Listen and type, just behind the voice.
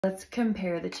Let's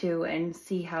compare the two and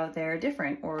see how they're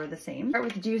different or the same. Start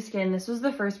with Dew Skin. This was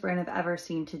the first brand I've ever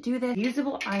seen to do this.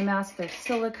 Reusable eye mask, they're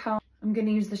silicone. I'm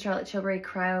gonna use the Charlotte Tilbury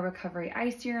Cryo Recovery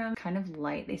Eye Serum. Kind of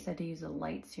light, they said to use a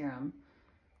light serum.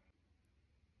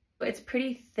 It's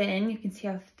pretty thin, you can see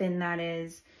how thin that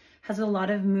is. Has a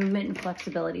lot of movement and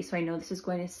flexibility, so I know this is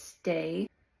going to stay.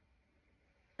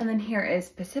 And then here is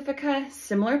Pacifica,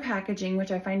 similar packaging, which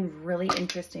I find really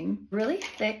interesting. Really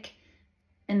thick,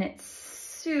 and it's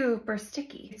super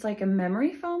sticky. It's like a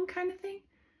memory foam kind of thing.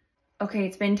 Okay,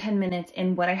 it's been 10 minutes,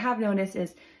 and what I have noticed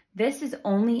is this is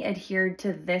only adhered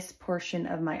to this portion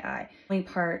of my eye. The only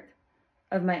part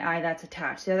of my eye that's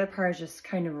attached. The other part is just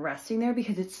kind of resting there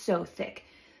because it's so thick.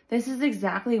 This is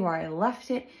exactly where I left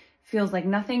it. Feels like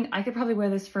nothing. I could probably wear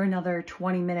this for another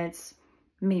 20 minutes,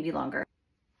 maybe longer.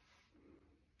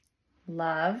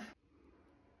 Love.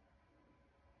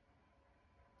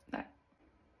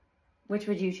 Which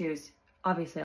would you choose? Obviously.